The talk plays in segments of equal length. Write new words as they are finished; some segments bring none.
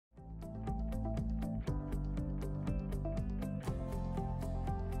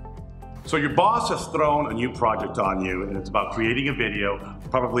So your boss has thrown a new project on you and it's about creating a video,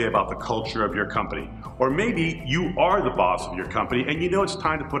 probably about the culture of your company. Or maybe you are the boss of your company and you know it's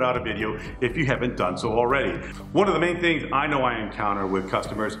time to put out a video if you haven't done so already. One of the main things I know I encounter with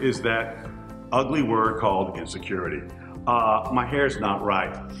customers is that ugly word called insecurity. My hair's not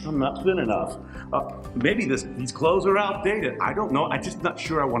right. I'm not thin enough. Maybe these clothes are outdated. I don't know. I'm just not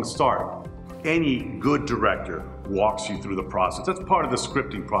sure I want to start. Any good director walks you through the process. That's part of the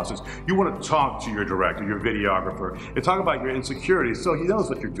scripting process. You want to talk to your director, your videographer, and talk about your insecurities so he knows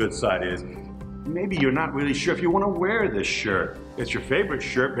what your good side is. Maybe you're not really sure if you want to wear this shirt. It's your favorite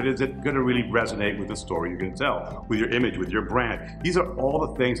shirt, but is it going to really resonate with the story you're going to tell, with your image, with your brand? These are all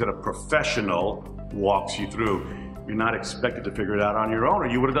the things that a professional walks you through. You're not expected to figure it out on your own, or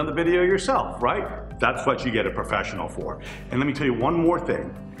you would have done the video yourself, right? That's what you get a professional for. And let me tell you one more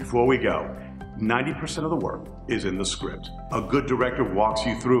thing before we go. 90% of the work is in the script. A good director walks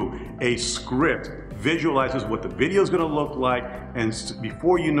you through a script, visualizes what the video is going to look like, and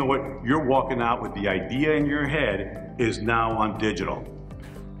before you know it, you're walking out with the idea in your head is now on digital.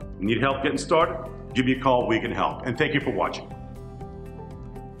 Need help getting started? Give me a call, we can help. And thank you for watching.